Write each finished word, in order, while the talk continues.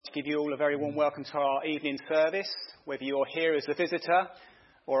to give you all a very warm welcome to our evening service. Whether you're here as a visitor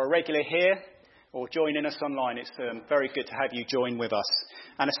or a regular here or joining us online, it's very good to have you join with us.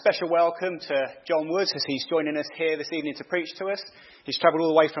 And a special welcome to John Woods as he's joining us here this evening to preach to us. He's travelled all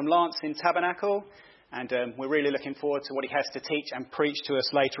the way from Lance in Tabernacle, and we're really looking forward to what he has to teach and preach to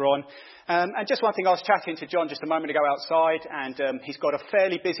us later on. And just one thing, I was chatting to John just a moment ago outside, and he's got a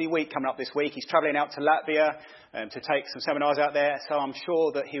fairly busy week coming up this week. He's travelling out to Latvia to take some seminars out there, so I'm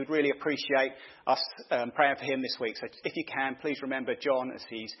sure that he would really appreciate us praying for him this week. So if you can, please remember John as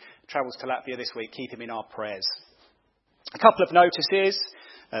he travels to Latvia this week. Keep him in our prayers. A couple of notices.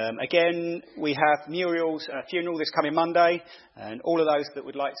 Again, we have Muriel's funeral this coming Monday, and all of those that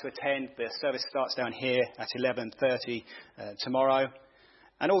would like to attend, the service starts down here at 11:30 tomorrow.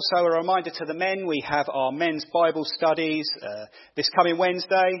 And also a reminder to the men, we have our men's Bible studies this coming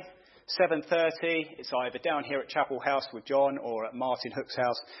Wednesday, 7:30. It's either down here at Chapel House with John or at Martin Hook's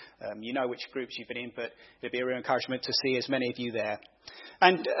house. You know which groups you've been in, but it'd be a real encouragement to see as many of you there.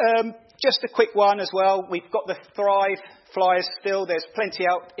 And just a quick one as well. We've got the Thrive flyers still. There's plenty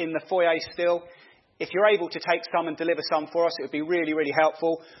out in the foyer still. If you're able to take some and deliver some for us, it would be really, really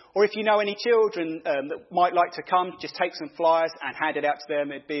helpful. Or if you know any children that might like to come, just take some flyers and hand it out to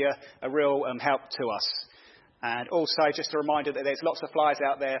them. It'd be a real help to us. And also just a reminder that there's lots of flyers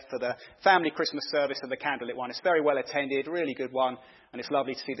out there for the family Christmas service and the candlelit one. It's very well attended, really good one. And it's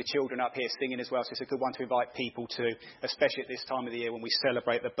lovely to see the children up here singing as well. So it's a good one to invite people to, especially at this time of the year when we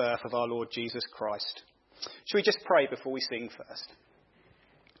celebrate the birth of our Lord Jesus Christ. Shall we just pray before we sing first?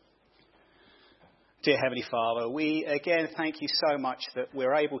 Dear Heavenly Father, we again thank you so much that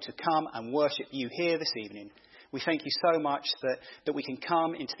we're able to come and worship you here this evening. We thank you so much that we can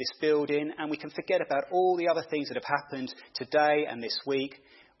come into this building and we can forget about all the other things that have happened today and this week.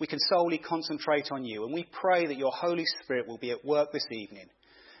 We can solely concentrate on you, and we pray that your Holy Spirit will be at work this evening.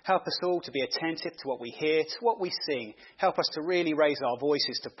 Help us all to be attentive to what we hear, to what we sing. Help us to really raise our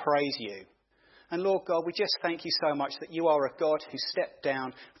voices to praise you. And Lord God, we just thank you so much that you are a God who stepped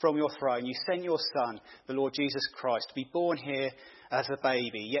down from your throne. You sent your Son, the Lord Jesus Christ, to be born here as a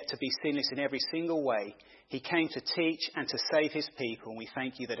baby, yet to be sinless in every single way. He came to teach and to save his people, and we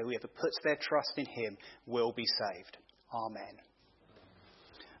thank you that whoever puts their trust in him will be saved. Amen.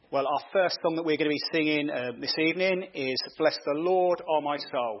 Well, our first song that we're going to be singing this evening is Bless the Lord, O my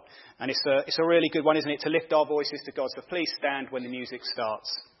soul. And it's a really good one, isn't it, to lift our voices to God. So please stand when the music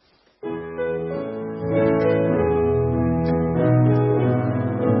starts.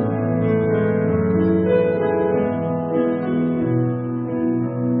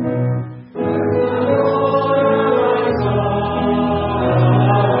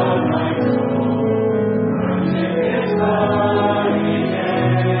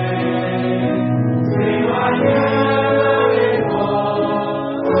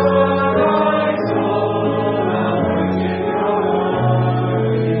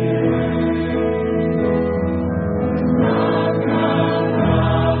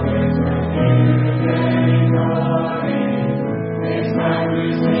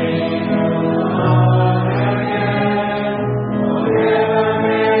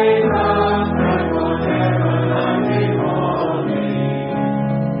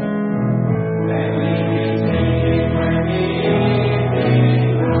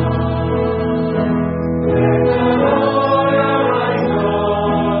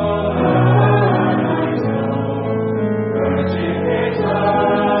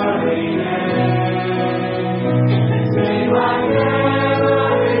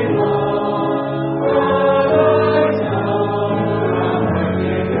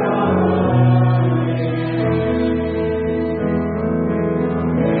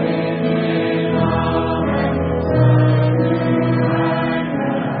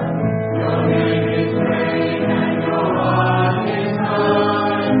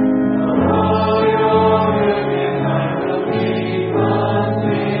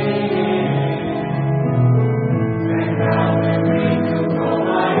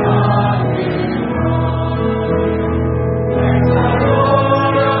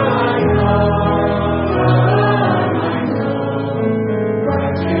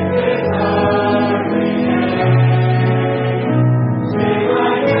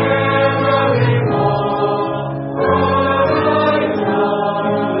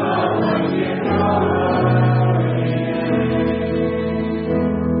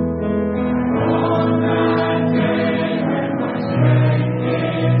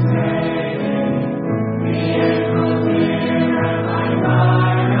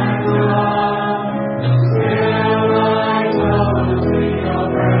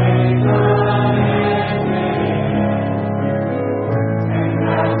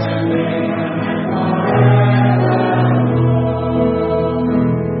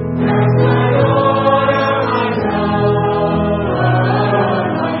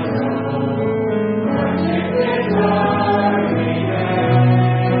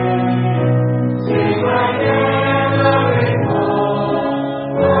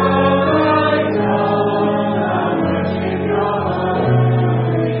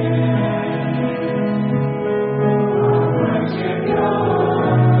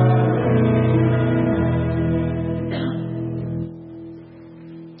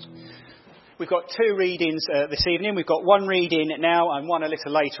 got two readings this evening. We've got one reading now and one a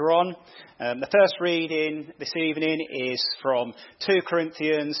little later on. The first reading this evening is from 2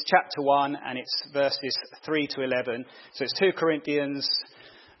 Corinthians chapter 1, and it's verses 3 to 11. So it's 2 Corinthians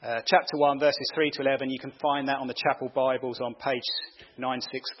chapter 1, verses 3 to 11. You can find that on the chapel Bibles on page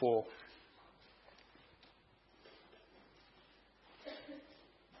 964.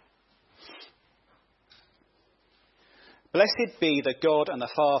 Blessed be the God and the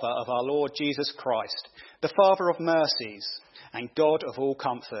Father of our Lord Jesus Christ, the Father of mercies and God of all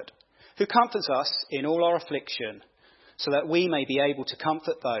comfort, who comforts us in all our affliction, so that we may be able to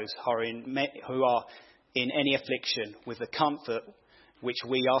comfort those who are in any affliction with the comfort which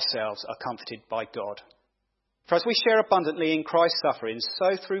we ourselves are comforted by God. For as we share abundantly in Christ's sufferings,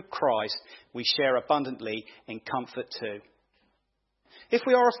 so through Christ we share abundantly in comfort too. If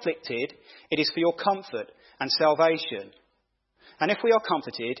we are afflicted, it is for your comfort and salvation. And if we are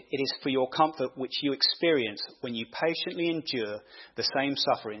comforted, it is for your comfort which you experience when you patiently endure the same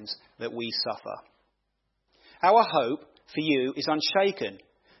sufferings that we suffer. Our hope for you is unshaken,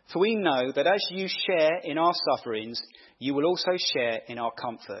 for we know that as you share in our sufferings, you will also share in our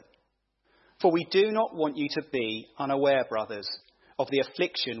comfort. For we do not want you to be unaware, brothers, of the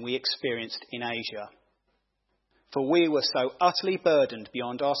affliction we experienced in Asia. For we were so utterly burdened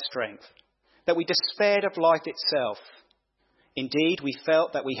beyond our strength that we despaired of life itself. Indeed, we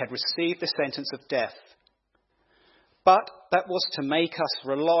felt that we had received the sentence of death. But that was to make us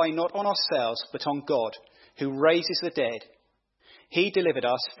rely not on ourselves, but on God, who raises the dead. He delivered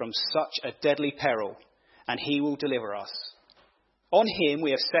us from such a deadly peril, and he will deliver us. On him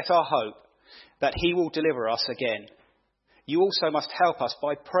we have set our hope, that he will deliver us again. You also must help us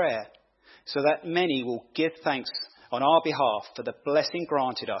by prayer, so that many will give thanks on our behalf for the blessing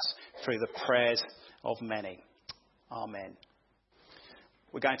granted us through the prayers of many. Amen.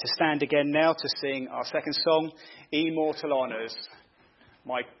 We're going to stand again now to sing our second song, Immortal Honours,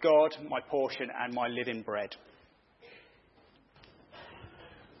 My God, my portion and my living bread.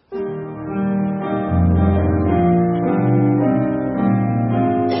 Amen.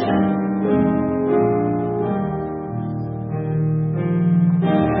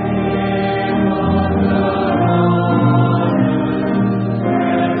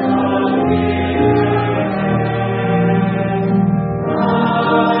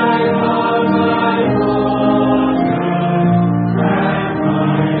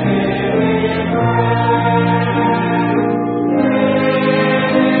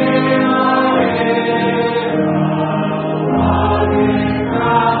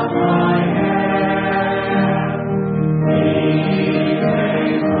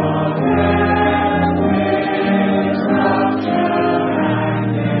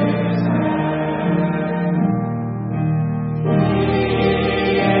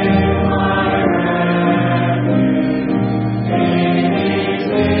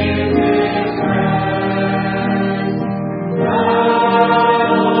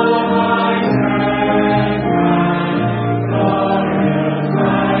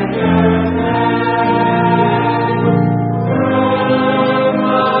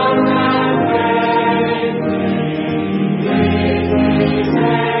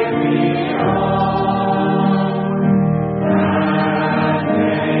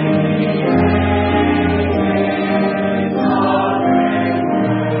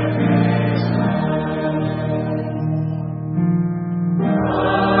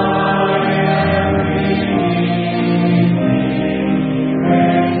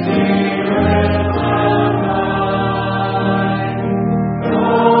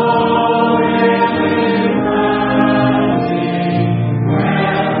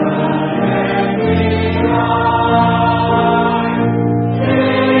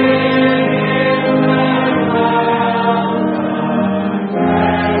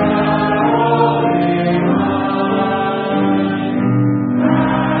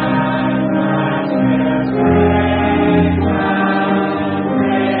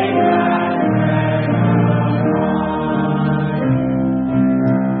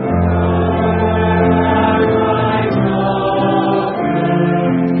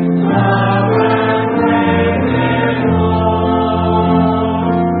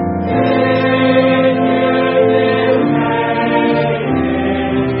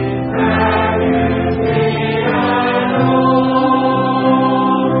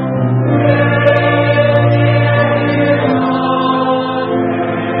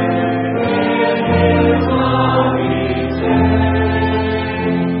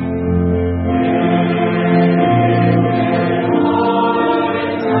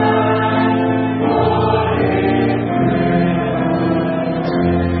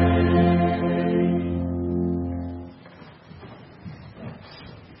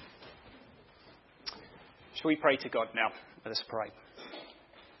 to God now. Let us pray.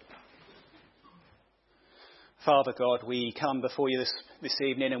 Father God, we come before you this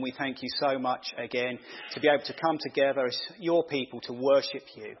evening and we thank you so much again to be able to come together as your people to worship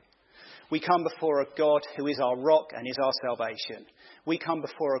you. We come before a God who is our rock and is our salvation. We come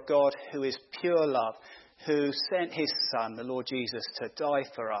before a God who is pure love, who sent his Son, the Lord Jesus, to die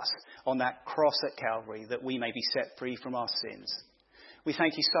for us on that cross at Calvary that we may be set free from our sins. We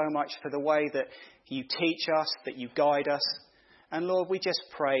thank you so much for the way that you teach us, that you guide us. And Lord, we just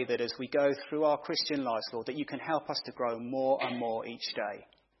pray that as we go through our Christian lives, Lord, that you can help us to grow more and more each day.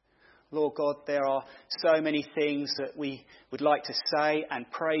 Lord God, there are so many things that we would like to say and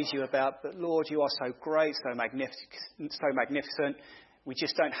praise you about, but Lord, you are so great, so magnificent. We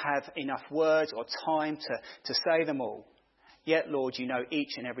just don't have enough words or time to say them all. Yet, Lord, you know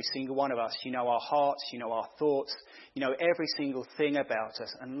each and every single one of us. You know our hearts, you know our thoughts, you know every single thing about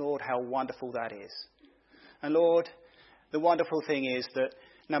us. And Lord, how wonderful that is. And Lord, the wonderful thing is that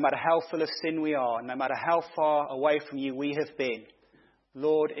no matter how full of sin we are, no matter how far away from you we have been,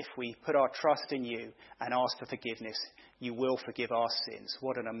 Lord, if we put our trust in you and ask for forgiveness, you will forgive our sins.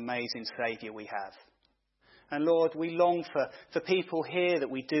 What an amazing Saviour we have. And Lord, we long for people here that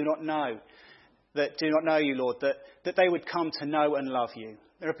we do not know you, Lord, that they would come to know and love you.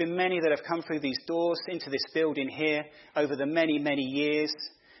 There have been many that have come through these doors into this building here over the many, many years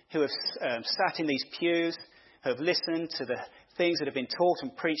who have sat in these pews, who have listened to the things that have been taught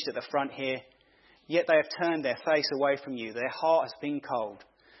and preached at the front here, yet they have turned their face away from you. Their heart has been cold.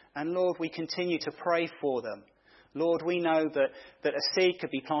 And Lord, we continue to pray for them. Lord, we know that a seed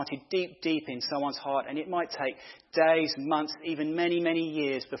could be planted deep, deep in someone's heart, and it might take days, months, even many, many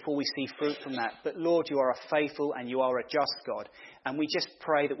years before we see fruit from that. But Lord, you are a faithful and you are a just God. And we just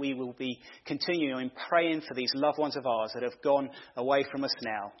pray that we will be continuing praying for these loved ones of ours that have gone away from us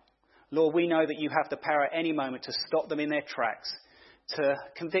now. Lord, we know that you have the power at any moment to stop them in their tracks, to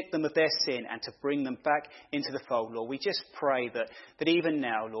convict them of their sin and to bring them back into the fold, Lord. We just pray that even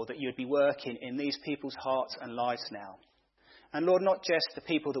now, Lord, that you would be working in these people's hearts and lives now. And Lord, not just the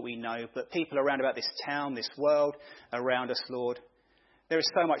people that we know, but people around about this town, this world around us, Lord. There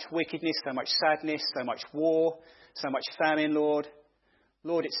is so much wickedness, so much sadness, so much war, so much famine, Lord.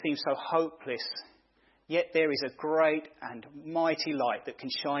 Lord, it seems so hopeless. Yet there is a great and mighty light that can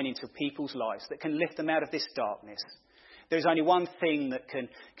shine into people's lives, that can lift them out of this darkness. There is only one thing that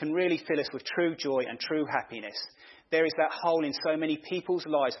can really fill us with true joy and true happiness. There is that hole in so many people's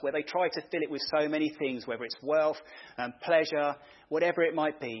lives where they try to fill it with so many things, whether it's wealth, pleasure, whatever it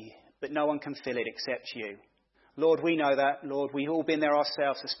might be, but no one can fill it except you. Lord, we know that. Lord, we've all been there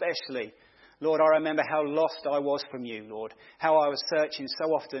ourselves, especially. Lord, I remember how lost I was from you, Lord, how I was searching so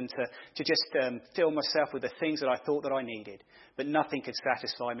often to just fill myself with the things that I thought that I needed. But nothing could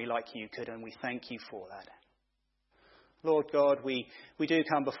satisfy me like you could, and we thank you for that. Lord God, we do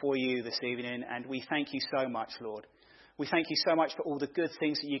come before you this evening, and we thank you so much, Lord. We thank you so much for all the good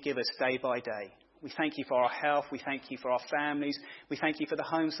things that you give us day by day. We thank you for our health. We thank you for our families. We thank you for the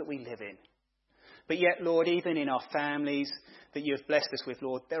homes that we live in. But yet, Lord, even in our families that you have blessed us with,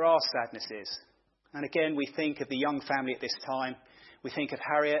 Lord, there are sadnesses. And again, we think of the young family at this time. We think of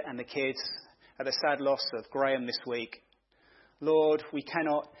Harriet and the kids at the sad loss of Graham this week. Lord, we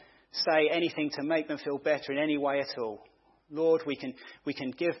cannot say anything to make them feel better in any way at all. Lord, we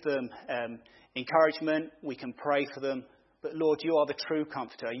can give them encouragement. We can pray for them. But Lord, you are the true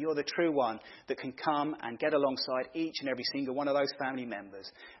comforter. You're the true one that can come and get alongside each and every single one of those family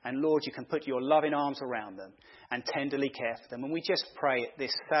members. And Lord, you can put your loving arms around them and tenderly care for them. And we just pray at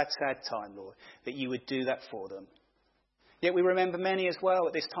this sad, sad time, Lord, that you would do that for them. Yet we remember many as well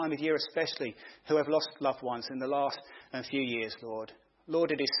at this time of year especially who have lost loved ones in the last few years, Lord.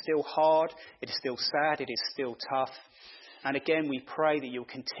 Lord, it is still hard. It is still sad. It is still tough. And again, we pray that you'll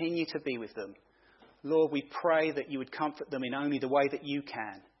continue to be with them. Lord, we pray that you would comfort them in only the way that you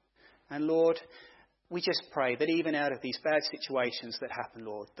can. And Lord, we just pray that even out of these bad situations that happen,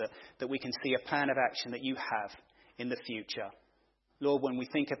 Lord, that we can see a plan of action that you have in the future. Lord, when we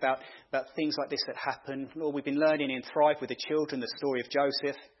think about things like this that happen, Lord, we've been learning in Thrive with the children the story of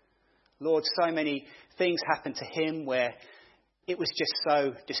Joseph. Lord, so many things happened to him where it was just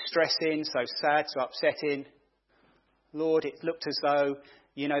so distressing, so sad, so upsetting. Lord, it looked as though,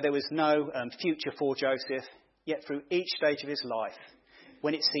 there was no future for Joseph. Yet through each stage of his life,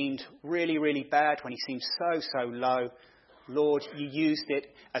 when it seemed really, really bad, when he seemed so low, Lord, you used it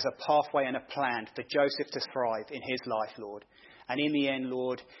as a pathway and a plan for Joseph to thrive in his life, Lord. And in the end,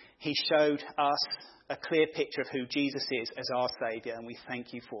 Lord, he showed us a clear picture of who Jesus is as our Saviour, and we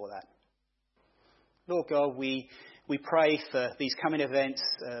thank you for that. Lord God, we We pray for these coming events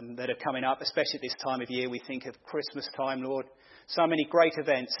that are coming up, especially at this time of year. We think of Christmas time, Lord. So many great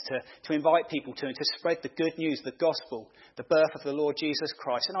events to invite people to and to spread the good news, the gospel, the birth of the Lord Jesus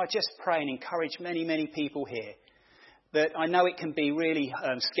Christ. And I just pray and encourage many, many people here that I know it can be really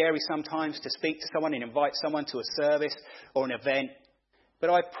scary sometimes to speak to someone and invite someone to a service or an event. But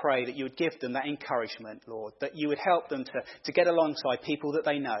I pray that you would give them that encouragement, Lord, that you would help them to get alongside people that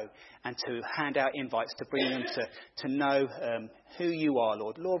they know and to hand out invites to bring them to know who you are,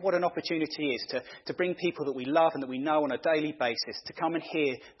 Lord. Lord, what an opportunity it is to bring people that we love and that we know on a daily basis to come and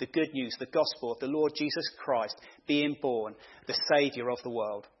hear the good news, the gospel of the Lord Jesus Christ being born, the Saviour of the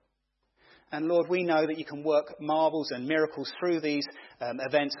world. And Lord, we know that you can work marvels and miracles through these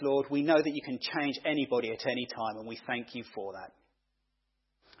events, Lord. We know that you can change anybody at any time, and we thank you for that.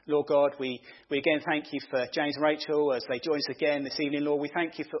 Lord God, we again thank you for James and Rachel as they join us again this evening, Lord. We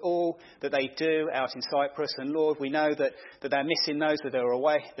thank you for all that they do out in Cyprus. And Lord, we know that they're missing those that are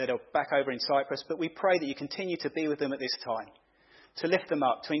away, that are back over in Cyprus. But we pray that you continue to be with them at this time, to lift them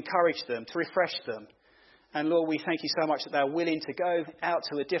up, to encourage them, to refresh them. And Lord, we thank you so much that they're willing to go out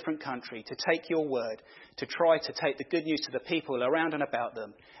to a different country, to take your word, to try to take the good news to the people around and about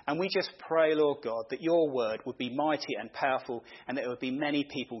them. And we just pray, Lord God, that your word would be mighty and powerful and that there would be many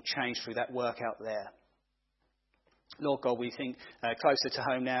people changed through that work out there. Lord God, we think closer to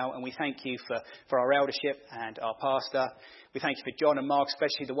home now, and we thank you for our eldership and our pastor. We thank you for John and Mark,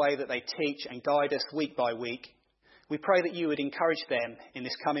 especially the way that they teach and guide us week by week. We pray that you would encourage them in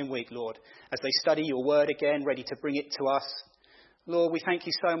this coming week, Lord, as they study your word again, ready to bring it to us. Lord, we thank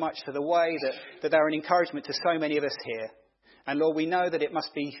you so much for the way that they're an encouragement to so many of us here. And Lord, we know that it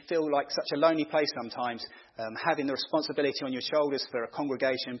must feel like such a lonely place sometimes, having the responsibility on your shoulders for a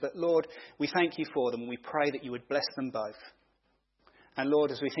congregation. But Lord, we thank you for them, and we pray that you would bless them both. And Lord,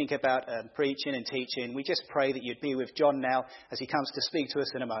 as we think about preaching and teaching, we just pray that you'd be with John now as he comes to speak to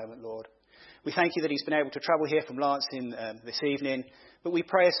us in a moment, Lord. We thank you that he's been able to travel here from Lancing this evening, but we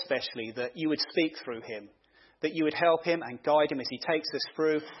pray especially that you would speak through him, that you would help him and guide him as he takes us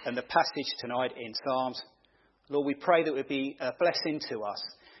through and the passage tonight in Psalms. Lord, we pray that it would be a blessing to us.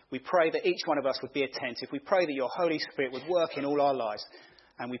 We pray that each one of us would be attentive. We pray that your Holy Spirit would work in all our lives.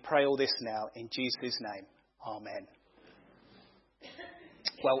 And we pray all this now in Jesus' name. Amen.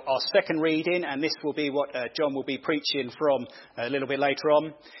 Well, our second reading, and this will be what John will be preaching from a little bit later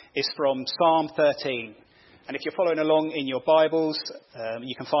on, is from Psalm 13. And if you're following along in your Bibles,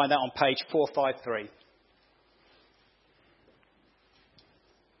 you can find that on page 453.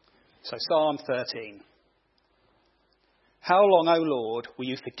 So Psalm 13. How long, O Lord, will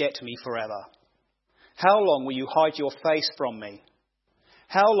you forget me forever? How long will you hide your face from me?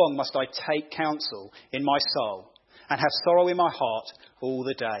 How long must I take counsel in my soul and have sorrow in my heart all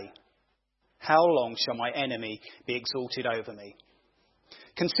the day? How long shall my enemy be exalted over me?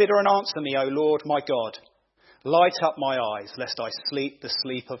 Consider and answer me, O Lord, my God. Light up my eyes, lest I sleep the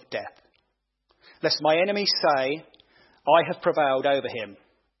sleep of death. Lest my enemy say, I have prevailed over him.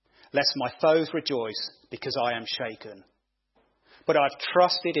 Lest my foes rejoice, because I am shaken. But I have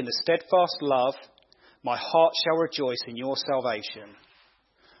trusted in the steadfast love. My heart shall rejoice in your salvation.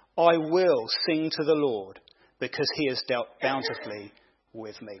 I will sing to the Lord, because he has dealt bountifully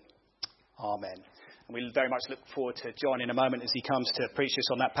with me. Amen. And we very much look forward to John in a moment as he comes to preach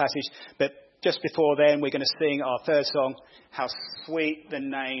us on that passage. But just before then, we're going to sing our third song, How Sweet the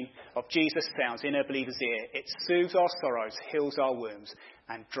Name of Jesus Sounds in a Believer's Ear. It soothes our sorrows, heals our wounds,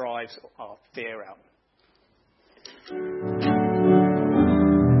 and drives our fear out. Yeah.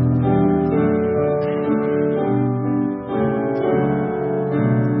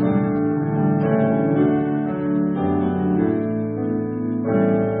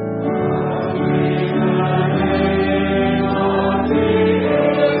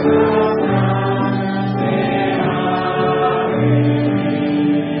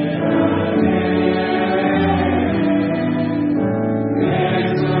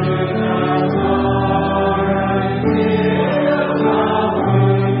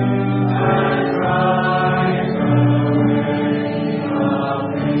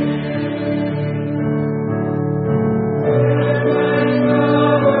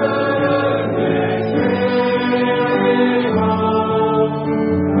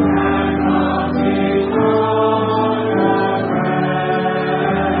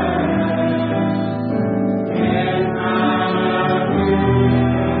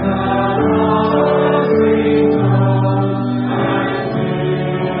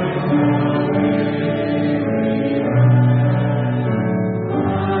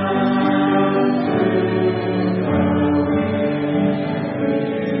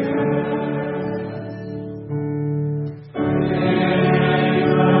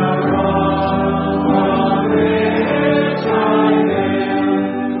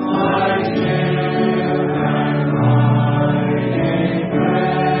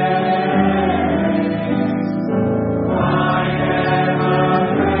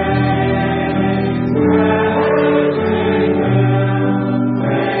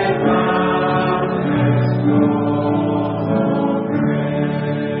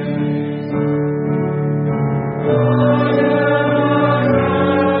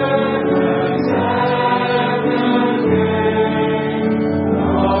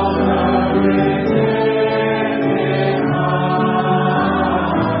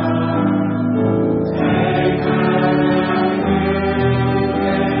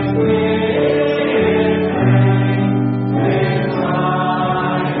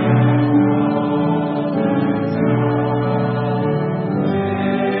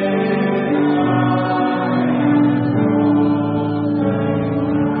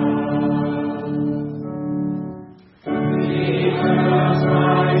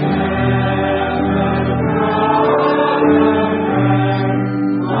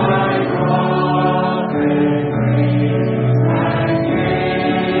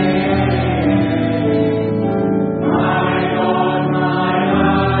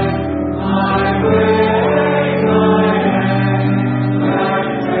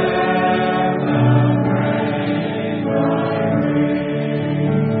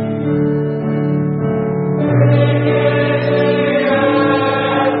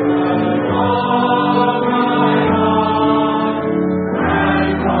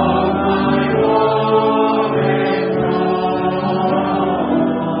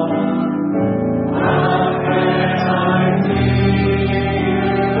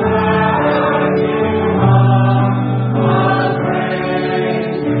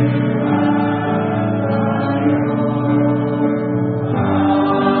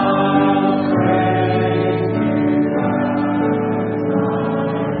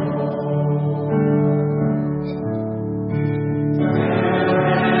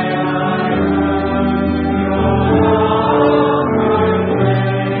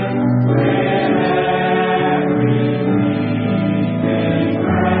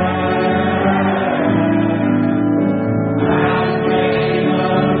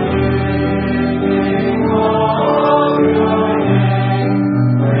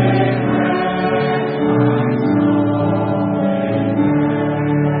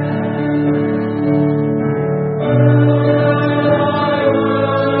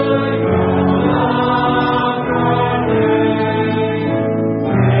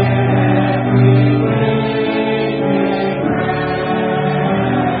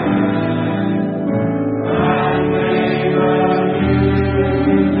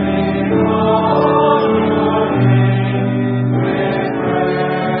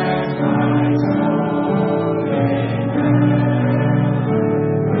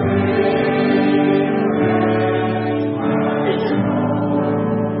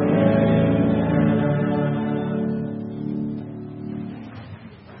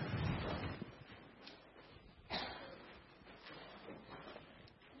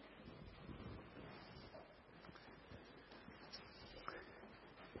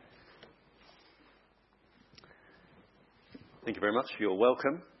 Thank you very much for your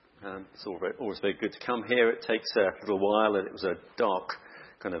welcome. It's always very good to come here. It takes a little while, and it was a dark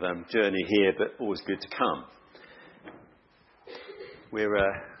kind of journey here, but always good to come. We're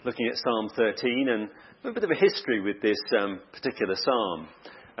looking at Psalm 13, and a bit of a history with this particular psalm.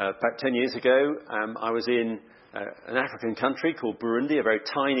 About 10 years ago, I was in an African country called Burundi, a very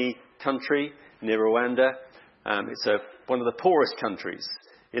tiny country near Rwanda. It's one of the poorest countries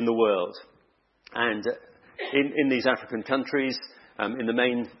in the world. And in these African countries, in the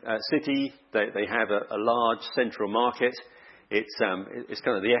main city, they have a large central market. It's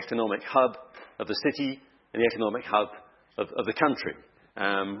kind of the economic hub of the city and the economic hub of the country.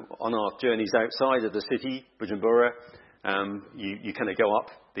 On our journeys outside of the city, Bujumbura, you kind of go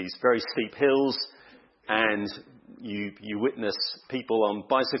up these very steep hills, and you witness people on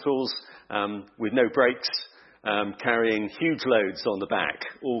bicycles with no brakes, carrying huge loads on the back,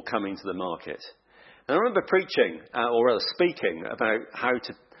 all coming to the market. And I remember preaching, or rather speaking, about how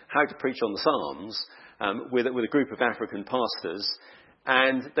to preach on the Psalms with a group of African pastors,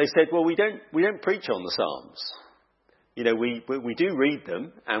 and they said, "Well, we don't preach on the Psalms. You know, we do read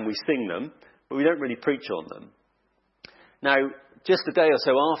them and we sing them, but we don't really preach on them." Now, just a day or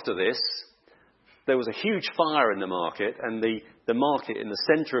so after this, there was a huge fire in the market, and the market in the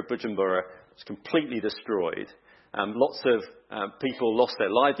centre of Bujumbura was completely destroyed. Lots of people lost their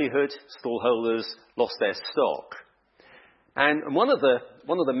livelihood, stallholders lost their stock. And one of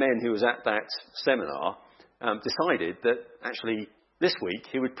the men who was at that seminar decided that actually this week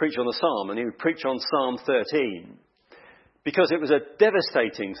he would preach on a psalm, and he would preach on Psalm 13, because it was a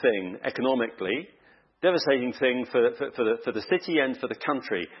devastating thing economically, devastating thing for the city and for the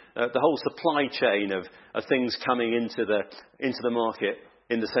country. The whole supply chain of things coming into the market,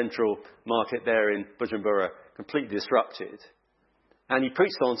 in the central market there in Bujumbura, completely disrupted. And he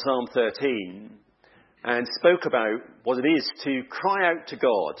preached on Psalm 13 and spoke about what it is to cry out to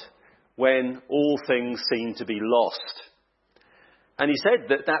God when all things seem to be lost. And he said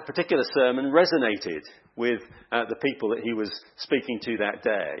that particular sermon resonated with the people that he was speaking to that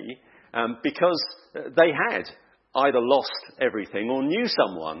day, because they had either lost everything or knew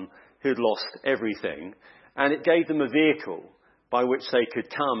someone who'd lost everything, and it gave them a vehicle by which they could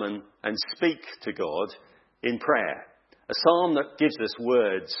come and speak to God in prayer. A psalm that gives us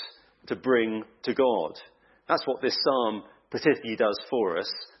words to bring to God. That's what this psalm particularly does for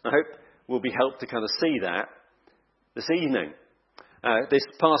us. I hope we'll be helped to kind of see that this evening. This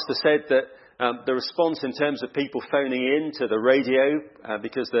pastor said that the response in terms of people phoning in to the radio,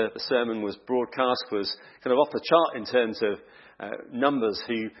 because the sermon was broadcast, was kind of off the chart in terms of numbers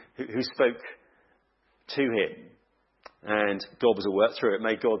who spoke to him. And God was at work through it.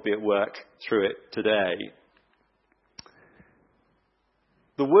 May God be at work through it today.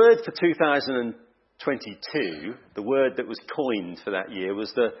 The word for 2022, the word that was coined for that year,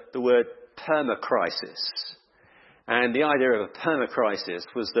 was the word permacrisis. And the idea of a permacrisis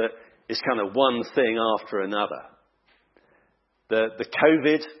was that it's kind of one thing after another. The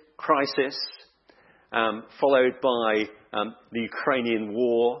COVID crisis, followed by the Ukrainian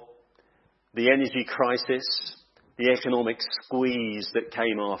war, the energy crisis, the economic squeeze that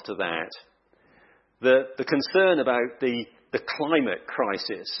came after that, the concern about the climate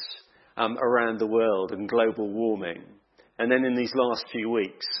crisis around the world and global warming, and then in these last few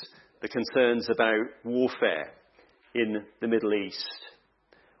weeks, the concerns about warfare in the Middle East.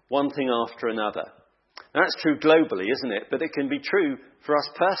 One thing after another. Now, that's true globally, isn't it? But it can be true for us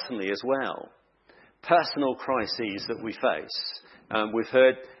personally as well. Personal crises that we face. We've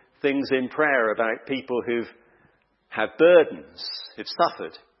heard things in prayer about people who've had burdens, who've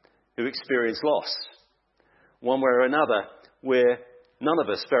suffered, who experience loss. One way or another, we're none of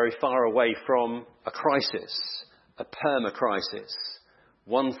us very far away from a crisis, a perma-crisis.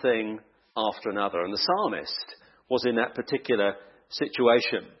 One thing after another. And the psalmist was in that particular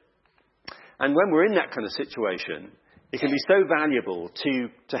situation. And when we're in that kind of situation, it can be so valuable to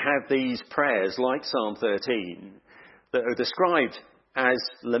have these prayers like Psalm 13 that are described as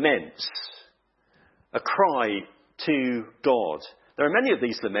laments, a cry to God. There are many of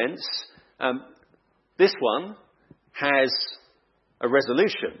these laments. This one has a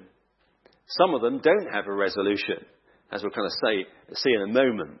resolution. Some of them don't have a resolution, as we'll kind of see in a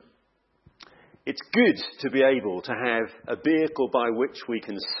moment. It's good to be able to have a vehicle by which we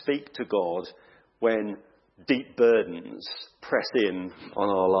can speak to God when deep burdens press in on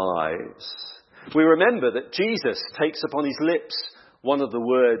our lives. We remember that Jesus takes upon his lips one of the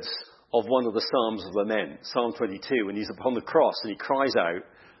words of one of the Psalms of Lament, Psalm 22, when he's upon the cross and he cries out,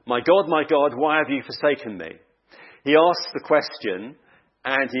 my God, why have you forsaken me?" He asks the question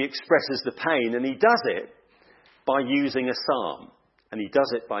and he expresses the pain, and he does it by using a psalm. And he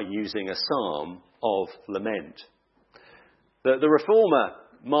does it by using a psalm of lament. The reformer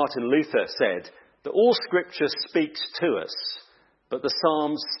Martin Luther said that all scripture speaks to us, but the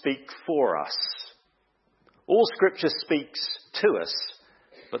psalms speak for us. All scripture speaks to us,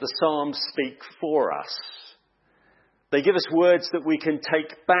 but the psalms speak for us. They give us words that we can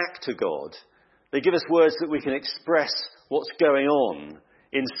take back to God. They give us words that we can express what's going on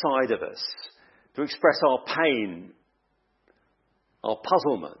inside of us, to express our pain, our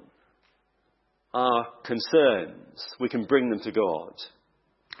puzzlement, our concerns. We can bring them to God.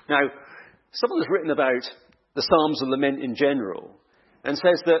 Now, someone has written about the Psalms of Lament in general and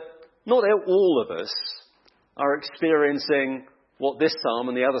says that not all of us are experiencing what this psalm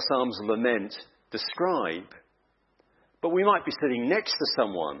and the other Psalms of Lament describe. But we might be sitting next to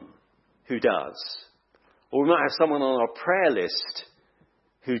someone who does. Or we might have someone on our prayer list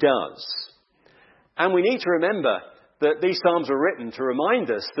who does. And we need to remember that these psalms are written to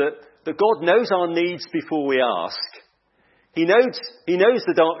remind us that God knows our needs before we ask. He knows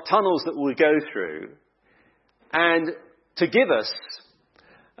the dark tunnels that we'll go through. And to give us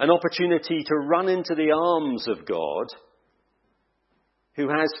an opportunity to run into the arms of God, who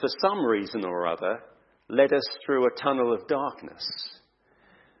has, for some reason or other, led us through a tunnel of darkness.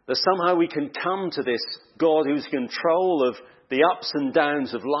 That somehow we can come to this God who's in control of the ups and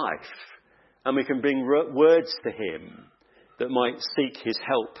downs of life, and we can bring words to him that might seek his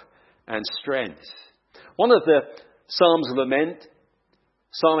help and strength. One of the Psalms of Lament,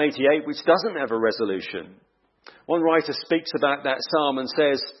 Psalm 88, which doesn't have a resolution. One writer speaks about that psalm and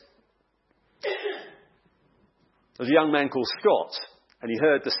says, there's a young man called Scott, and he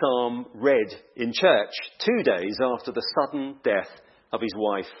heard the psalm read in church 2 days after the sudden death of his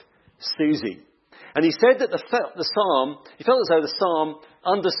wife, Susie. And he said that he felt as though the psalm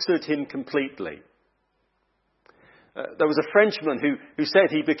understood him completely. There was a Frenchman who said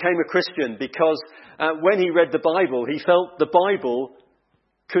he became a Christian because when he read the Bible, he felt the Bible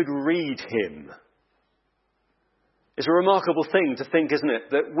could read him. It's a remarkable thing to think, isn't it,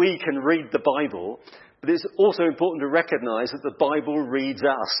 that we can read the Bible, but it's also important to recognise that the Bible reads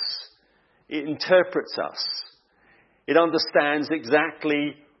us. It interprets us. It understands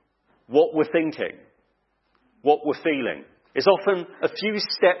exactly what we're thinking, what we're feeling. It's often a few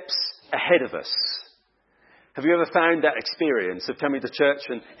steps ahead of us. Have you ever found that experience of coming to church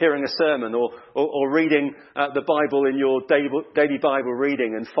and hearing a sermon or reading the Bible in your daily Bible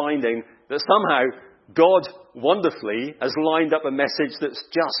reading and finding that somehow God wonderfully has lined up a message that's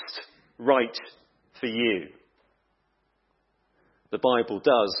just right for you? The Bible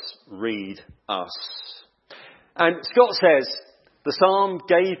does read us. And Scott says, the psalm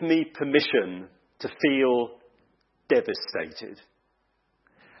gave me permission to feel devastated.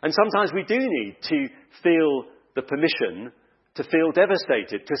 And sometimes we do need to feel the permission to feel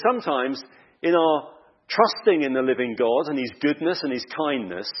devastated. Because sometimes in our trusting in the living God and his goodness and his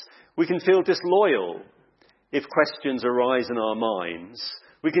kindness, we can feel disloyal if questions arise in our minds.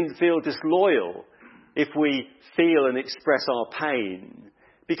 We can feel disloyal if we feel and express our pain.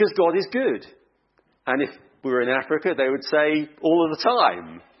 Because God is good. And if we were in Africa, they would say all of the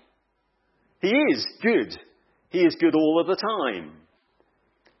time. He is good. He is good all of the time.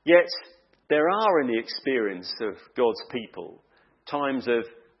 Yet there are in the experience of God's people times of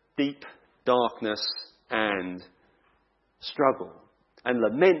deep darkness and struggle. And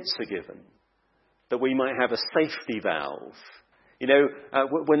laments are given that we might have a safety valve. You know,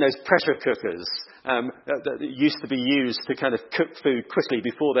 when those pressure cookers that used to be used to kind of cook food quickly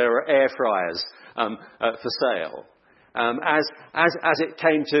before there were air fryers for sale. As it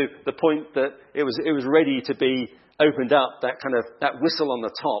came to the point that it was ready to be opened up, that whistle on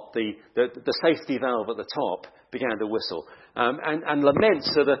the top, the safety valve at the top began to whistle. And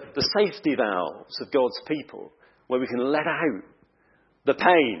laments are the safety valves of God's people, where we can let out the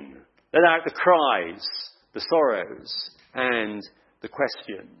pain, let out the cries, the sorrows, and the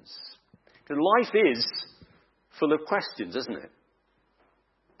questions. Because life is full of questions, isn't it?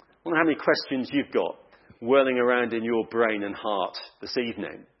 I wonder how many questions you've got whirling around in your brain and heart this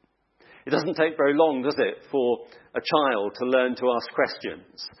evening. It doesn't take very long, does it, for a child to learn to ask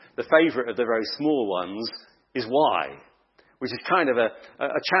questions. The favourite of the very small ones is why, which is kind of a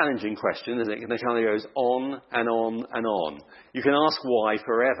challenging question, isn't it? And it kind of goes on and on and on. You can ask why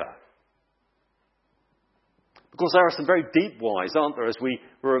forever. Of course, there are some very deep whys, aren't there, as we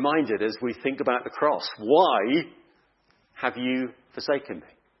were reminded as we think about the cross. Why have you forsaken me?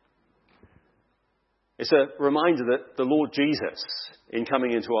 It's a reminder that the Lord Jesus, in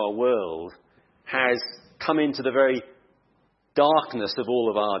coming into our world, has come into the very darkness of all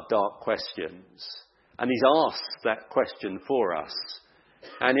of our dark questions And he's asked that question for us.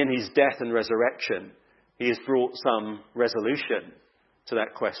 And in his death and resurrection, he has brought some resolution to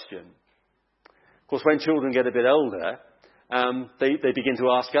that question. Of course, when children get a bit older, they begin to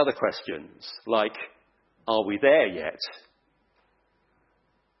ask other questions, like, are we there yet?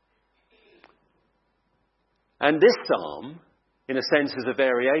 And this psalm, in a sense, is a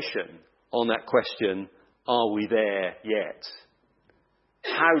variation on that question, are we there yet?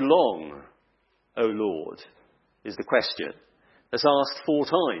 How long, O Lord, is the question. That's asked 4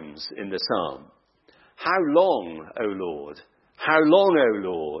 times in the psalm. How long, O Lord? How long, O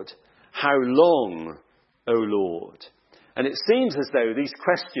Lord? How long, O Lord? And it seems as though these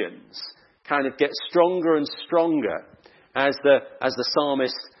questions kind of get stronger and stronger as the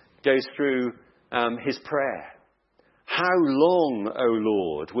psalmist goes through his prayer. How long, O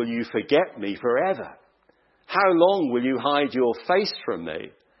Lord, will you forget me forever? How long will you hide your face from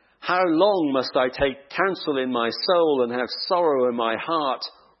me? How long must I take counsel in my soul and have sorrow in my heart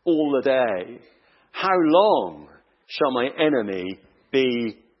all the day? How long shall my enemy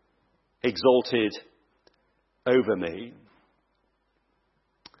be exalted over me?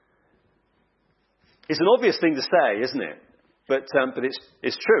 It's an obvious thing to say, isn't it? But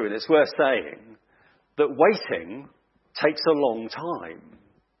it's true, and it's worth saying that waiting takes a long time.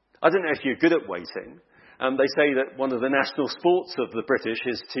 I don't know if you're good at waiting. They say that one of the national sports of the British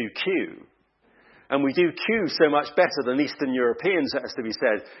is to queue. And we do queue so much better than Eastern Europeans, it has to be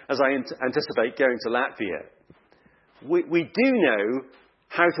said, as I anticipate going to Latvia. We do know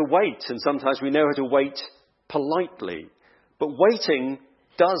how to wait, and sometimes we know how to wait politely. But waiting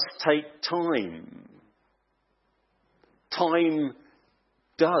does take time. Time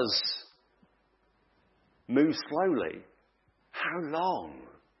does move slowly. How long?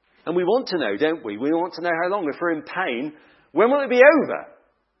 And we want to know, don't we? We want to know how long. If we're in pain, when will it be over?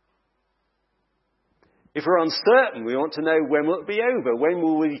 If we're uncertain, we want to know, when will it be over? When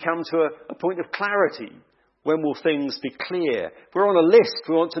will we come to a point of clarity? When will things be clear? If we're on a list,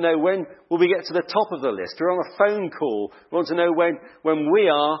 we want to know, when will we get to the top of the list? If we're on a phone call, we want to know when we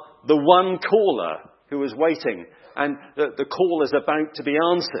are the one caller who is waiting and the call is about to be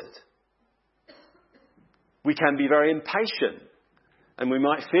answered. We can be very impatient. And we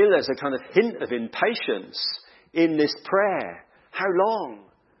might feel there's a kind of hint of impatience in this prayer. How long?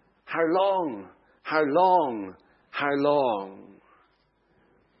 How long? How long? How long?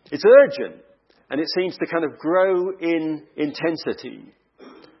 It's urgent, and it seems to kind of grow in intensity.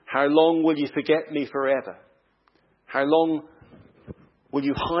 How long will you forget me forever? How long will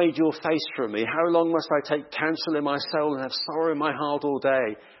you hide your face from me? How long must I take counsel in my soul and have sorrow in my heart all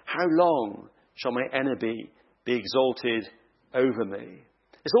day? How long shall my enemy be exalted over me?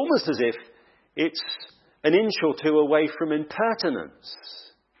 It's almost as if it's an inch or two away from impertinence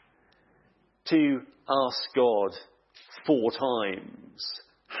to ask God 4 times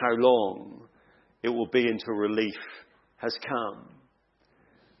how long it will be until relief has come.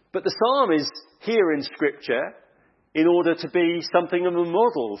 But the psalm is here in Scripture in order to be something of a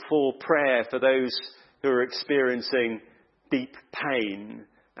model for prayer for those who are experiencing deep pain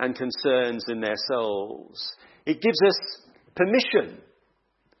and concerns in their souls. It gives us permission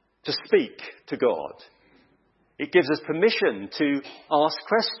to speak to God. It gives us permission to ask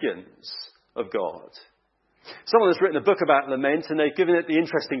questions of God. Someone has written a book about lament, and they've given it the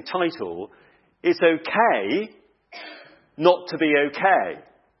interesting title, It's Okay Not to Be Okay.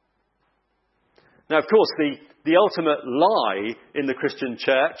 Now, of course, the ultimate lie in the Christian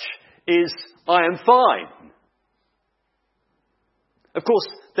church is, I am fine. Of course,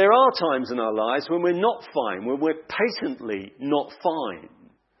 there are times in our lives when we're not fine, when we're patently not fine.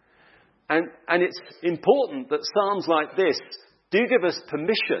 And it's important that psalms like this do give us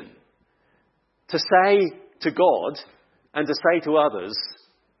permission to say to God and to say to others,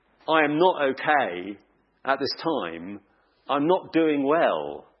 I am not okay at this time. I'm not doing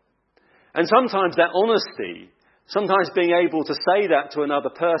well. And sometimes that honesty, sometimes being able to say that to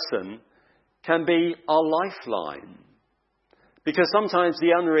another person, can be our lifeline. Because sometimes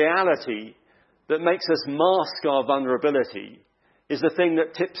the unreality that makes us mask our vulnerability is the thing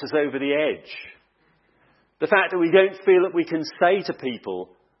that tips us over the edge. The fact that we don't feel that we can say to people,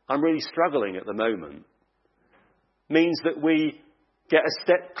 I'm really struggling at the moment, means that we get a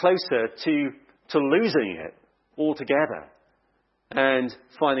step closer to losing it altogether and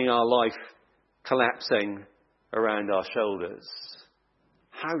finding our life collapsing around our shoulders.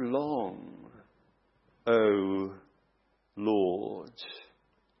 How long, O Lord?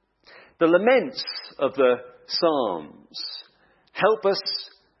 The laments of the Psalms help us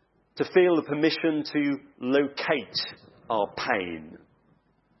to feel the permission to locate our pain.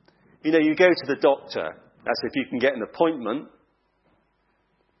 You know, you go to the doctor, that's if you can get an appointment,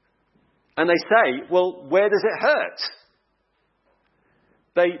 and they say, well, where does it hurt?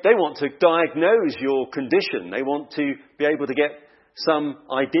 They want to diagnose your condition. They want to be able to get some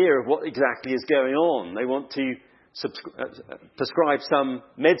idea of what exactly is going on. They want to prescribe some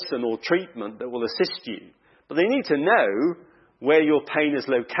medicine or treatment that will assist you. But they need to know where your pain is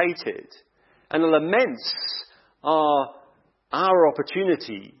located. And the laments are our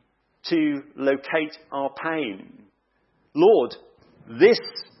opportunity to locate our pain. Lord, this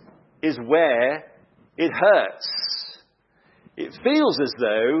is where it hurts. It feels as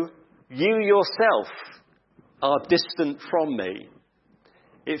though you yourself are distant from me.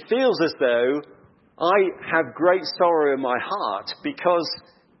 It feels as though I have great sorrow in my heart because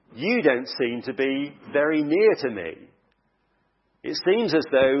you don't seem to be very near to me. It seems as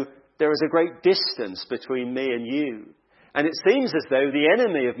though there is a great distance between me and you. And it seems as though the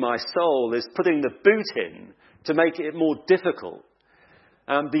enemy of my soul is putting the boot in to make it more difficult.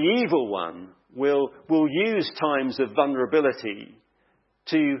 The evil one will use times of vulnerability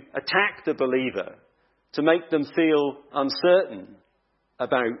to attack the believer, to make them feel uncertain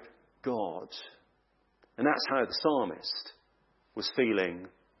about God. And that's how the psalmist was feeling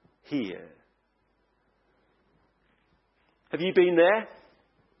here. Have you been there?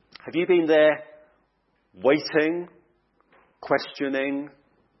 Have you been there waiting, questioning,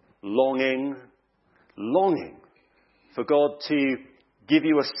 longing for God to give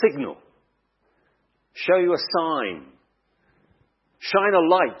you a signal, show you a sign, shine a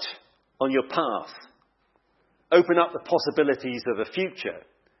light on your path, open up the possibilities of a future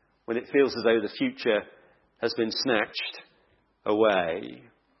when it feels as though the future has been snatched away?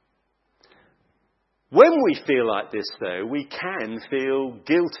 When we feel like this, though, we can feel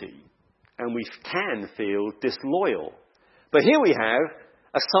guilty and we can feel disloyal. But here we have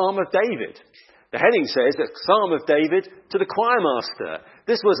a Psalm of David. The heading says, a Psalm of David to the choir master.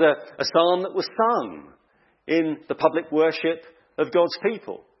 This was a psalm that was sung in the public worship of God's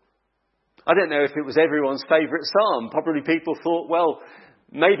people. I don't know if it was everyone's favourite psalm. Probably people thought, well,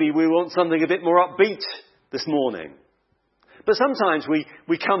 maybe we want something a bit more upbeat this morning. But sometimes we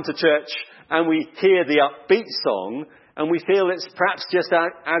come to church and we hear the upbeat song and we feel it's perhaps just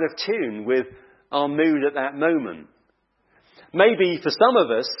out of tune with our mood at that moment. Maybe for some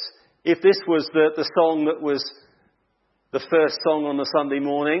of us, if this was the song that was the first song on the Sunday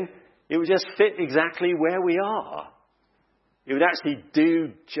morning, it would just fit exactly where we are. It would actually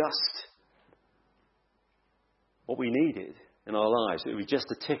do just what we needed in our lives. It would be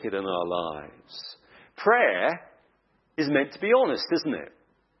just a ticket in our lives. Prayer is meant to be honest, isn't it?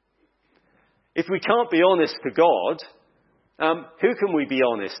 If we can't be honest to God, who can we be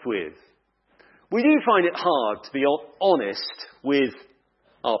honest with? We do find it hard to be honest with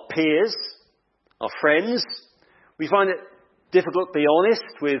our peers, our friends. We find it difficult to be honest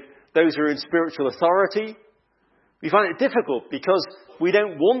with those who are in spiritual authority. We find it difficult because we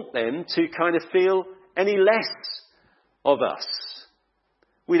don't want them to kind of feel any less of us.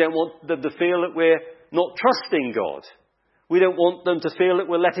 We don't want them to feel that we're not trusting God. We don't want them to feel that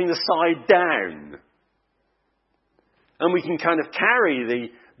we're letting the side down. And we can kind of carry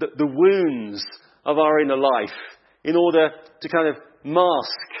the wounds of our inner life in order to kind of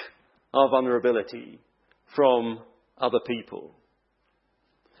mask our vulnerability from other people.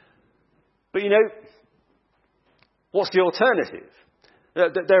 But you know, what's the alternative? There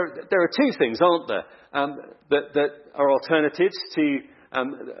are two things, aren't there, that are alternatives to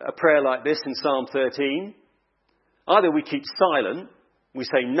a prayer like this in Psalm 13. Either we keep silent, we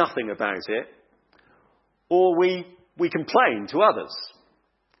say nothing about it, or we complain to others.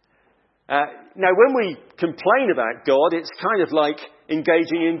 Now, when we complain about God, it's kind of like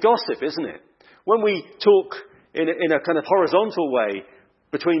engaging in gossip, isn't it? When we talk in a kind of horizontal way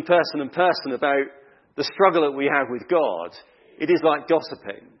between person and person about the struggle that we have with God, it is like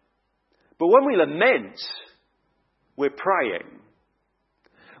gossiping. But when we lament, we're praying.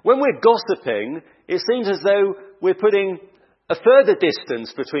 When we're gossiping, it seems as though we're putting a further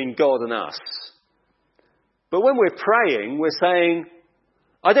distance between God and us. But when we're praying, we're saying,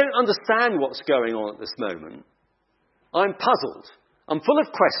 I don't understand what's going on at this moment. I'm puzzled. I'm full of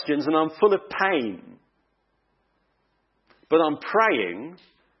questions and I'm full of pain. But I'm praying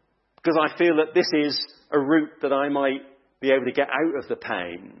because I feel that this is a route that I might be able to get out of the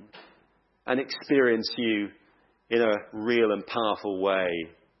pain and experience you in a real and powerful way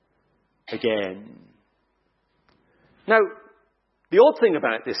again. Now, the odd thing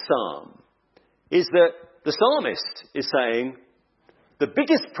about this psalm is that the psalmist is saying the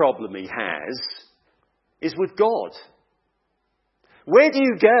biggest problem he has is with God. Where do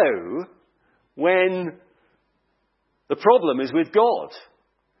you go when the problem is with God?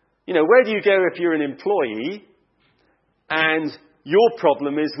 You know, where do you go if you're an employee and your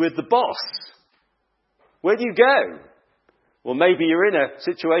problem is with the boss? Where do you go? Well, maybe you're in a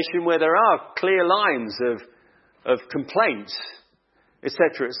situation where there are clear lines of complaints,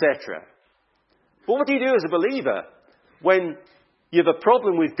 etc., etc. But what do you do as a believer when you have a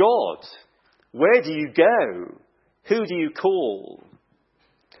problem with God? Where do you go? Who do you call?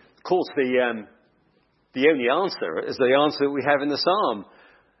 Of course, the only answer is the answer that we have in the psalm.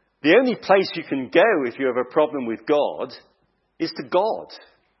 The only place you can go if you have a problem with God is to God.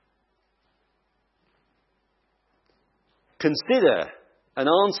 Consider and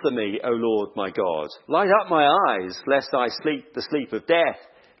answer me, O Lord my God. Light up my eyes, lest I sleep the sleep of death.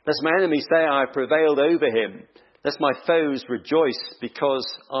 Lest my enemies say I have prevailed over him. Lest my foes rejoice because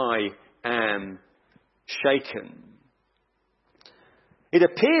I am shaken. It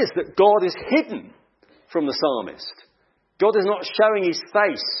appears that God is hidden from the psalmist. God is not showing his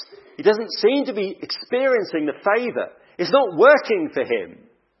face. He doesn't seem to be experiencing the favour. It's not working for him.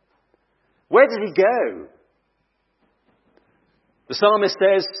 Where does he go? The psalmist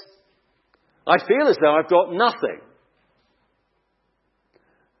says, I feel as though I've got nothing.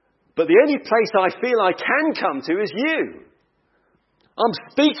 But the only place I feel I can come to is you. I'm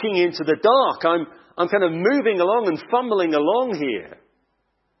speaking into the dark. I'm kind of moving along and fumbling along here.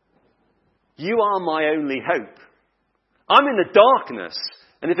 You are my only hope. I'm in the darkness,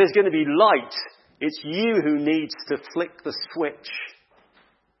 and if there's going to be light, it's you who needs to flick the switch.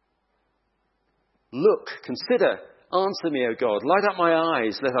 Look, consider, answer me, O God. Light up my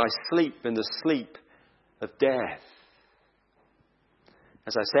eyes, let I sleep in the sleep of death.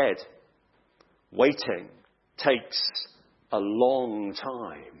 As I said, waiting takes a long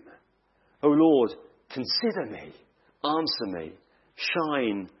time. O Lord, consider me, answer me,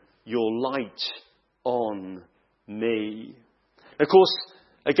 shine your light on me. Of course,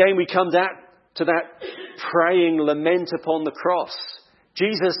 again we come to that praying lament upon the cross.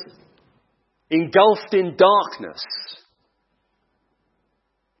 Jesus, engulfed in darkness,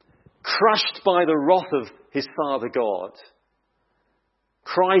 crushed by the wrath of his Father God,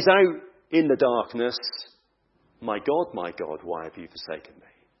 cries out in the darkness, my God, why have you forsaken me?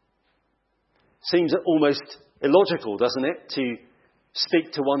 Seems almost illogical, doesn't it, to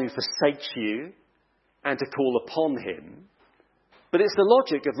speak to one who forsakes you and to call upon him. But it's the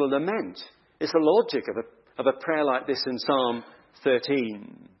logic of the lament. It's the logic of a prayer like this in Psalm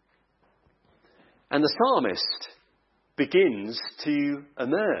 13. And the psalmist begins to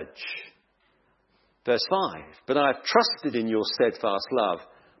emerge. Verse 5, but I have trusted in your steadfast love.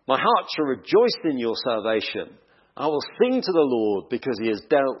 My heart shall rejoice in your salvation. I will sing to the Lord because he has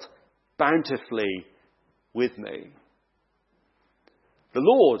dealt bountifully with me. The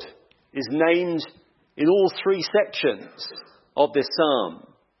Lord is named in all three sections of this psalm.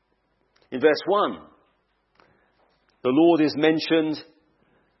 In verse 1, the Lord is mentioned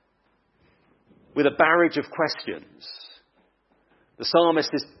with a barrage of questions. The psalmist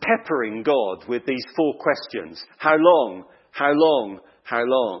is peppering God with these four questions. How long? How long? How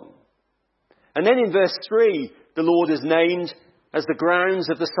long? And then in verse 3, the Lord is named as the grounds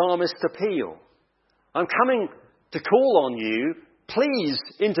of the psalmist's appeal. I'm coming to call on you. Please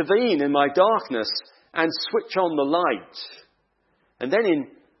intervene in my darkness and switch on the light. And then in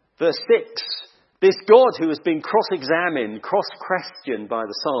verse 6, this God who has been cross-examined, cross-questioned by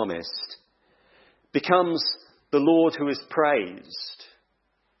the psalmist, becomes the Lord who is praised.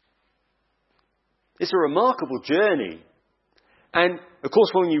 It's a remarkable journey. And, of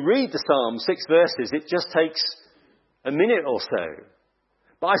course, when you read the psalm, 6 verses, it just takes a minute or so.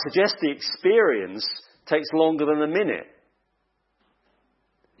 But I suggest the experience takes longer than a minute.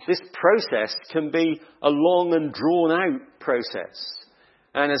 This process can be a long and drawn-out process.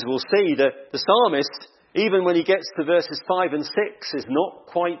 And as we'll see, the psalmist, even when he gets to verses 5 and 6, is not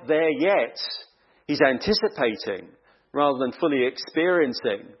quite there yet. He's anticipating rather than fully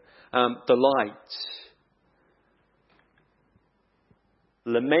experiencing the light.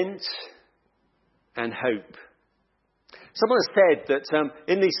 Lament and hope. Someone has said that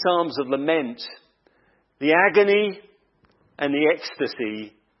in these psalms of lament, the agony and the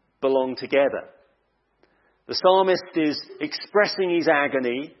ecstasy belong together. The psalmist is expressing his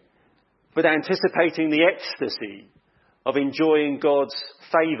agony, but anticipating the ecstasy of enjoying God's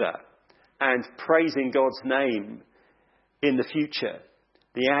favour and praising God's name in the future.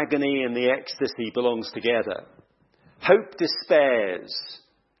 The agony and the ecstasy belongs together. Hope despairs,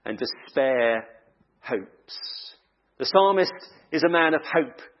 and despair hopes. The psalmist is a man of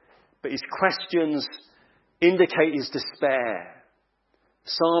hope, but his questions indicate his despair.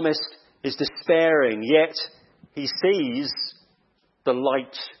 Psalmist is despairing, yet he sees the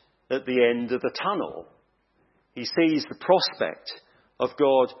light at the end of the tunnel. He sees the prospect of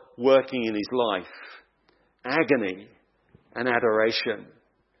God working in his life. Agony and adoration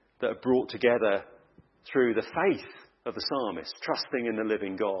that are brought together through the faith of the psalmist, trusting in the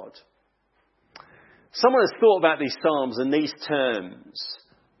living God. Someone has thought about these psalms in these terms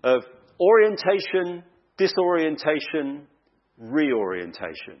of orientation, disorientation,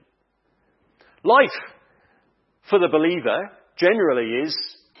 reorientation. Life for the believer generally is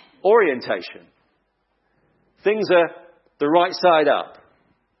orientation. Things are the right side up.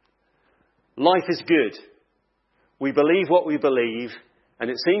 Life is good. We believe what we believe, and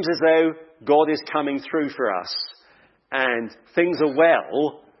it seems as though God is coming through for us, and things are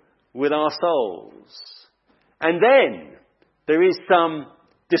well with our souls. And then there is some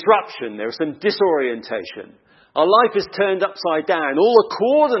disruption, there is some disorientation. Our life is turned upside down. All the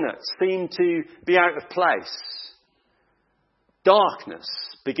coordinates seem to be out of place. Darkness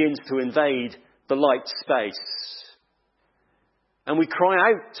begins to invade the light space. And we cry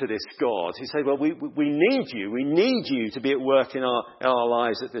out to this God who says, well, we need you to be at work in our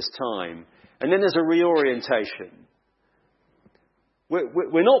lives at this time. And then there's a reorientation.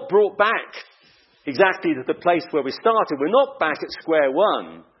 We're not brought back exactly to the place where we started. We're not back at square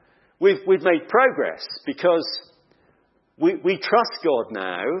one. We've made progress because we trust God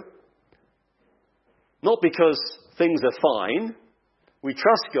now, not because things are fine. We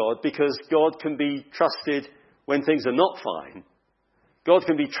trust God because God can be trusted when things are not fine. God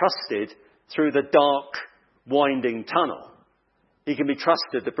can be trusted through the dark, winding tunnel. He can be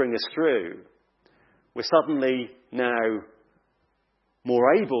trusted to bring us through. We're suddenly now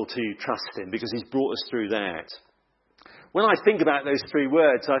more able to trust him because he's brought us through that. When I think about those three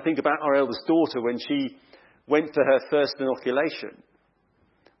words, I think about our eldest daughter when she went for her first inoculation.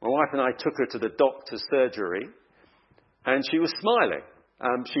 My wife and I took her to the doctor's surgery, and she was smiling.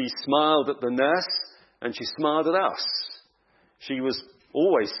 She smiled at the nurse, and she smiled at us. She was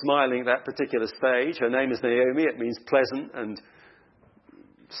always smiling at that particular stage. Her name is Naomi. It means pleasant, and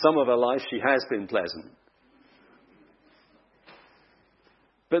some of her life she has been pleasant.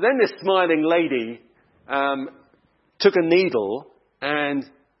 But then this smiling lady took a needle and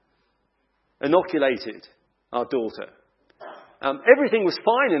inoculated our daughter. Everything was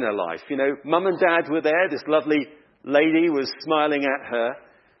fine in her life. You know, Mum and Dad were there. This lovely lady was smiling at her.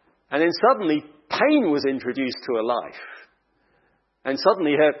 And then suddenly pain was introduced to her life. And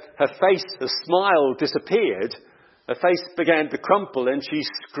suddenly her face, her smile disappeared. Her face began to crumple and she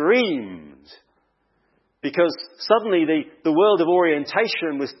screamed. Because suddenly the world of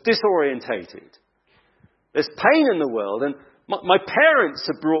orientation was disorientated. There's pain in the world, and my parents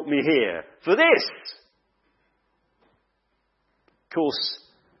have brought me here for this. Of course,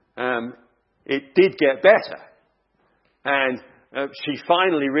 it did get better. And she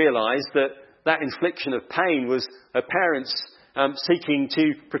finally realised that infliction of pain was her parents seeking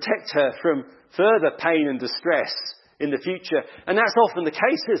to protect her from further pain and distress in the future. And that's often the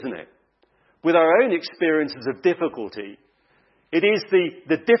case, isn't it? With our own experiences of difficulty. It is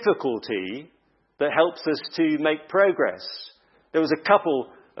the difficulty that helps us to make progress. There was a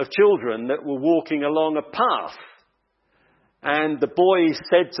couple of children that were walking along a path. And the boy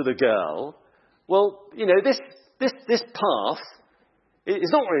said to the girl, well, you know, this path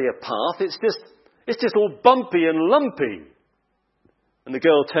is not really a path. It's just all bumpy and lumpy. And the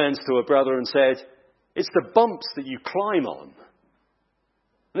girl turns to her brother and said, it's the bumps that you climb on.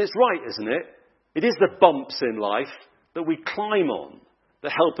 And it's right, isn't it? It is the bumps in life that we climb on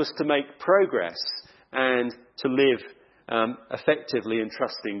that help us to make progress and to live effectively and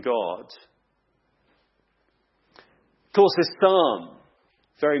trusting God. Of course, this psalm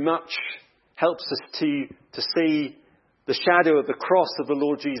very much helps us to see the shadow of the cross of the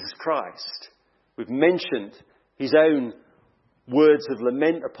Lord Jesus Christ. We've mentioned his own words of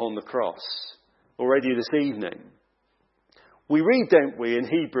lament upon the cross already this evening. We read, don't we, in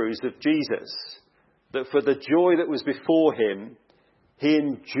Hebrews of Jesus, that for the joy that was before him, he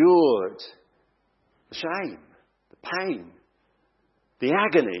endured the shame, the pain, the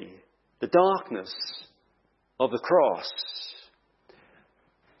agony, the darkness of the cross.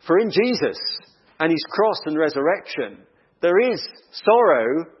 For in Jesus and his cross and resurrection, there is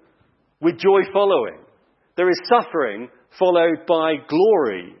sorrow with joy following. There is suffering followed by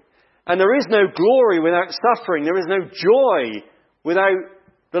glory. And there is no glory without suffering. There is no joy without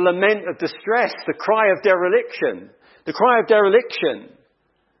the lament of distress, the cry of dereliction. The cry of dereliction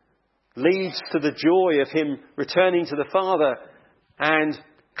leads to the joy of him returning to the Father and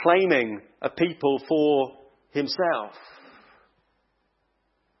claiming a people for himself.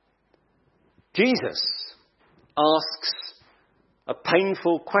 Jesus asks a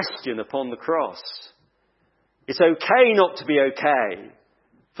painful question upon the cross. It's okay not to be okay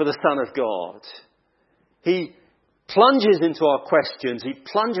for the Son of God. He plunges into our questions, he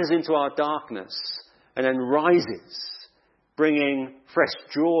plunges into our darkness, and then rises, bringing fresh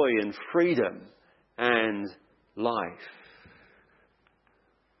joy and freedom and life.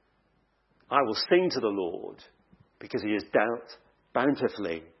 I will sing to the Lord because he has dealt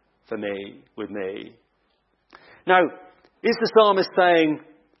bountifully for me, with me. Now, is the psalmist saying,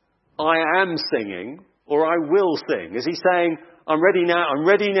 I am singing, or I will sing? Is he saying, I'm ready now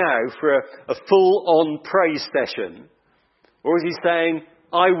for a full-on praise session? Or is he saying,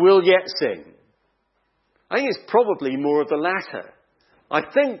 I will yet sing? I think it's probably more of the latter. I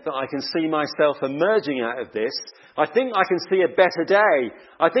think that I can see myself emerging out of this. I think I can see a better day.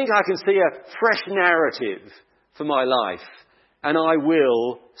 I think I can see a fresh narrative for my life. And I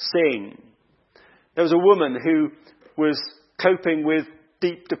will sing. There was a woman who was coping with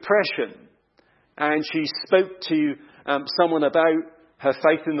deep depression. And she spoke to someone about her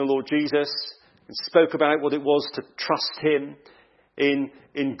faith in the Lord Jesus and spoke about what it was to trust him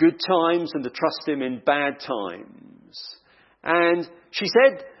in good times and to trust him in bad times. And she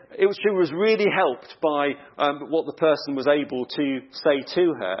said she was really helped by what the person was able to say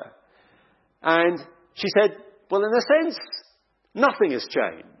to her. And she said, well, in a sense, nothing has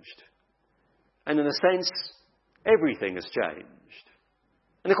changed. And in a sense, everything has changed.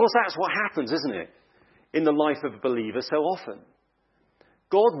 And of course, that's what happens, isn't it? In the life of a believer so often.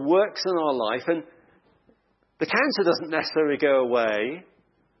 God works in our life and the cancer doesn't necessarily go away.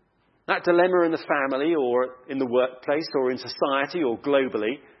 That dilemma in the family or in the workplace or in society or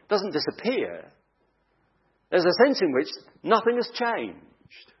globally doesn't disappear. There's a sense in which nothing has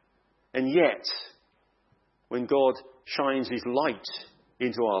changed. And yet, when God shines his light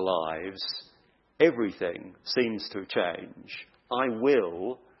into our lives, everything seems to change. I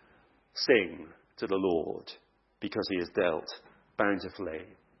will sing to the Lord because he has dealt bountifully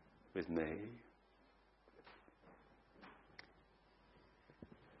with me.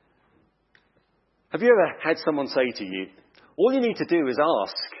 Have you ever had someone say to you, all you need to do is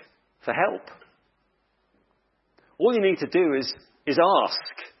ask for help? All you need to do is ask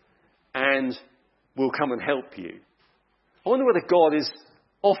and we'll come and help you. I wonder whether God is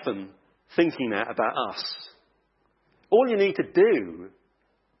often thinking that about us. All you need to do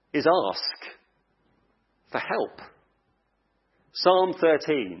is ask for help. Psalm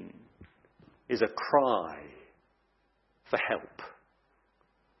 13 is a cry for help.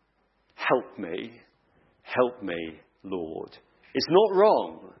 Help me, Lord. It's not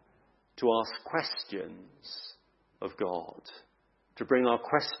wrong to ask questions of God, to bring our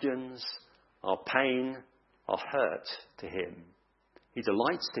questions, our pain, our hurt to him. He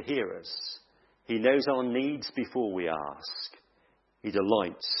delights to hear us. He knows our needs before we ask. He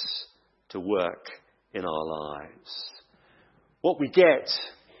delights to work in our lives. What we get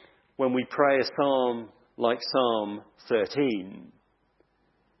when we pray a psalm like Psalm 13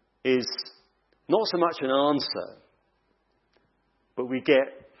 is not so much an answer, but we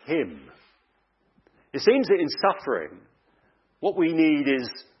get him. It seems that in suffering, what we need is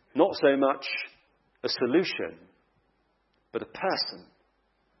not so much a solution, but a person.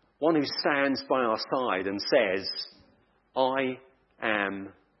 One who stands by our side and says, I am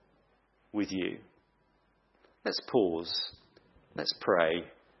with you. Let's pause. Let's pray.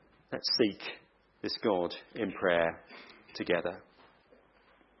 Let's seek this God in prayer together.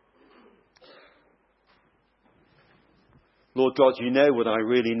 Lord God, you know what I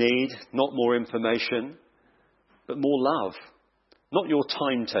really need. Not more information, but more love. Not your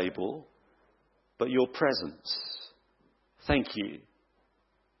timetable, but your presence. Thank you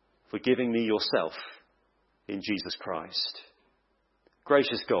for giving me yourself in Jesus Christ.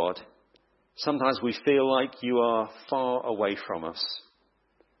 Gracious God, sometimes we feel like you are far away from us.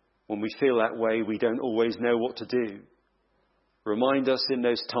 When we feel that way, we don't always know what to do. Remind us in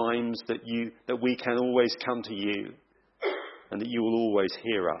those times that we can always come to you and that you will always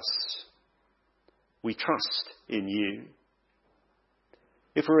hear us. We trust in you.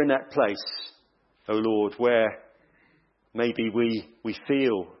 If we're in that place, O Lord, where maybe we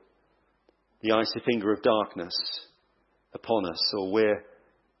feel the icy finger of darkness upon us, or we're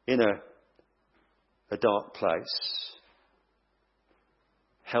in a dark place,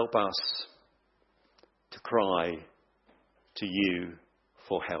 help us to cry to you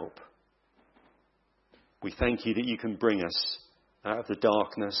for help. We thank you that you can bring us out of the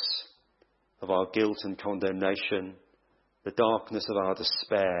darkness of our guilt and condemnation, the darkness of our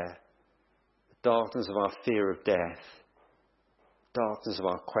despair, the darkness of our fear of death, darkness of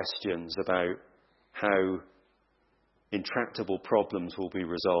our questions about how intractable problems will be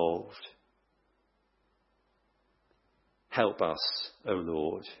resolved. Help us, O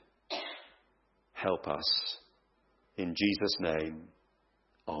Lord. Help us. In Jesus' name,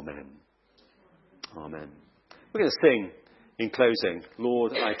 amen. Amen. We're going to sing in closing,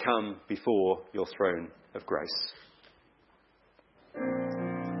 Lord, I come before your throne of grace.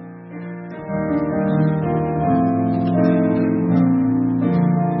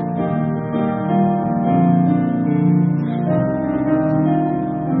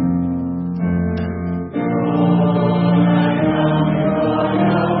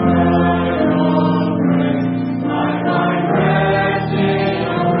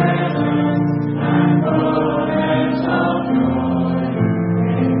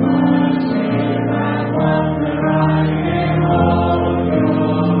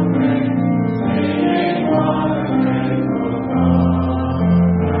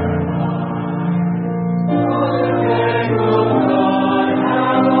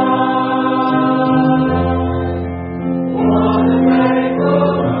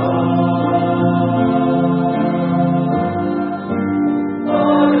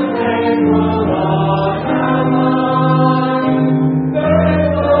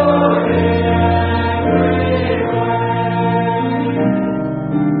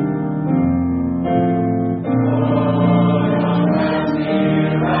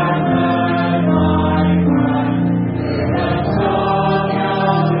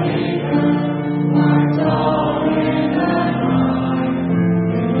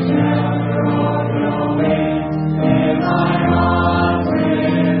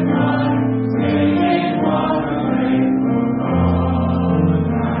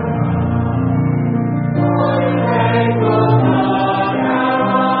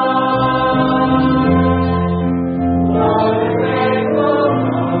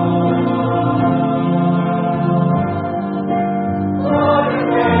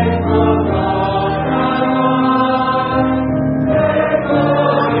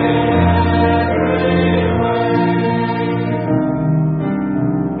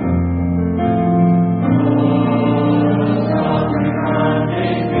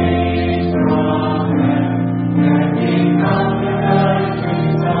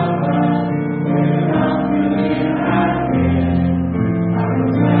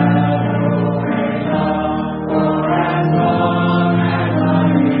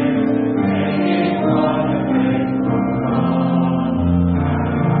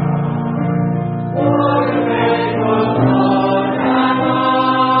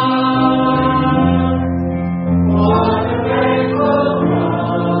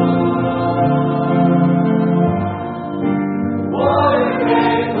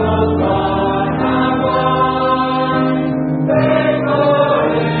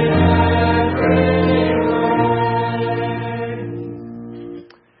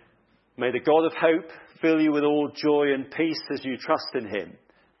 May the God of hope fill you with all joy and peace as you trust in him,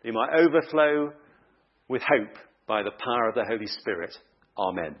 that you might overflow with hope by the power of the Holy Spirit.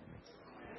 Amen.